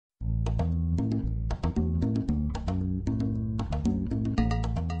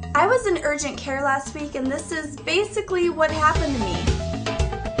I was in urgent care last week and this is basically what happened to me.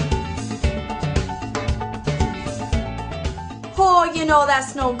 Oh, you know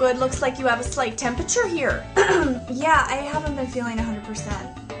that's no good. Looks like you have a slight temperature here. Yeah, I haven't been feeling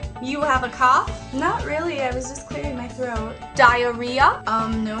 100%. You have a cough? Not really, I was just clearing my throat. Diarrhea?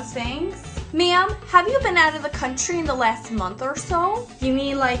 No thanks. Ma'am, have you been out of the country in the last month or so? You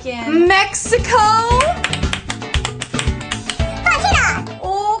mean like in Mexico?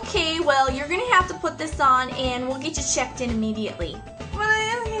 Okay, well, you're gonna have to put this on and we'll get you checked in immediately.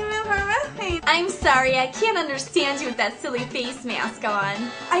 I'm sorry, I can't understand you with that silly face mask on.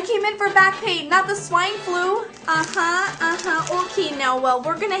 I came in for back pain, not the swine flu. Okay, now, well,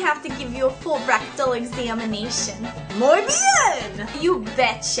 we're gonna have to give you a full rectal examination. Muy bien! You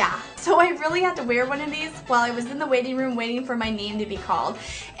betcha. So I really had to wear one of these while I was in the waiting room waiting for my name to be called.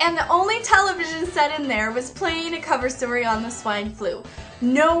 And the only television set in there was playing a cover story on the swine flu.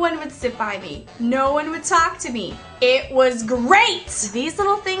 No one would sit by me. No one would talk to me. It was great! These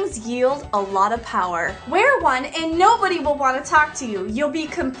little things yield a lot of power. Wear one and nobody will want to talk to you. You'll be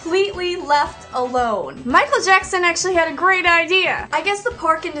completely left alone. Michael Jackson actually had a great idea. I guess the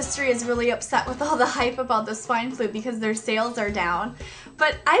pork industry is really upset with all the hype about the swine flu because their sales are down.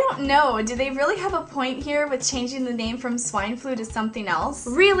 But I don't know, do they really have a point here with changing the name from swine flu to something else?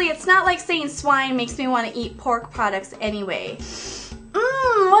 Really, it's not like saying swine makes me want to eat pork products anyway.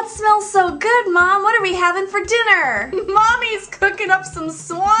 What smells so good, Mom? What are we having for dinner? Mommy's cooking up some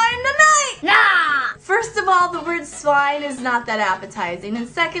swine tonight! Nah! First of all, the word swine is not that appetizing. And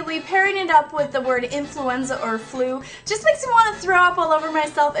secondly, pairing it up with the word influenza or flu just makes me want to throw up all over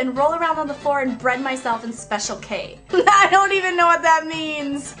myself and roll around on the floor and bread myself in Special K. I don't even know what that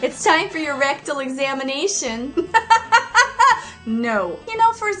means. It's time for your rectal examination. No. You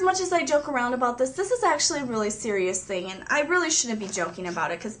know, for as much as I joke around about this, this is actually a really serious thing, and I really shouldn't be joking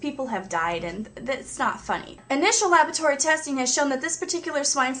about it because people have died and it's not funny. Initial laboratory testing has shown that this particular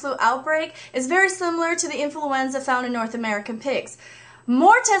swine flu outbreak is very similar to the influenza found in North American pigs.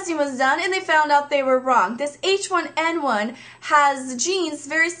 More testing was done and they found out they were wrong. This H1N1 has genes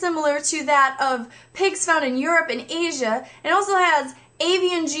very similar to that of pigs found in Europe and Asia, and also has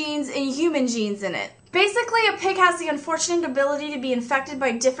avian genes and human genes in it. Basically, a pig has the unfortunate ability to be infected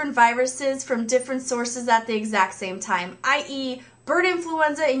by different viruses from different sources at the exact same time, i.e. bird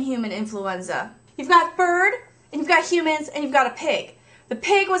influenza and human influenza. You've got bird, and you've got humans, and you've got a pig. The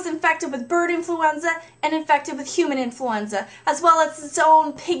pig was infected with bird influenza and infected with human influenza, as well as its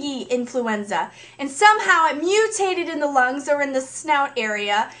own piggy influenza. And somehow it mutated in the lungs or in the snout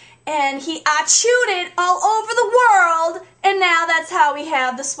area, and he chewed it all over the world, and now that's how we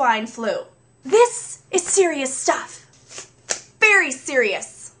have the swine flu. This is serious stuff. Very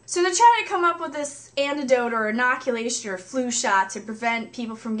serious. So they're trying to come up with this antidote or inoculation or flu shot to prevent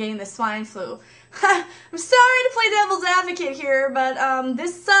people from getting the swine flu. I'm sorry to play devil's advocate here, but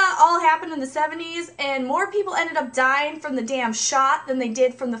this all happened in the 70s and more people ended up dying from the damn shot than they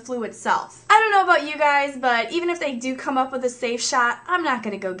did from the flu itself. I don't know about you guys, but even if they do come up with a safe shot, I'm not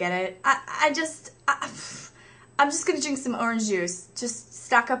gonna go get it. I'm just gonna drink some orange juice. Just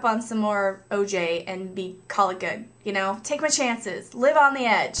stock up on some more OJ and call it good. You know, take my chances, live on the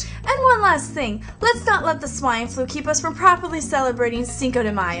edge. And one last thing, let's not let the swine flu keep us from properly celebrating Cinco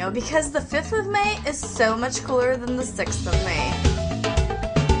de Mayo because the 5th of May is so much cooler than the 6th of May.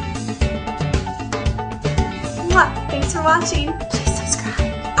 Mwah! Thanks for watching. Please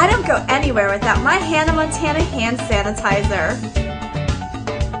subscribe. I don't go anywhere without my Hannah Montana hand sanitizer.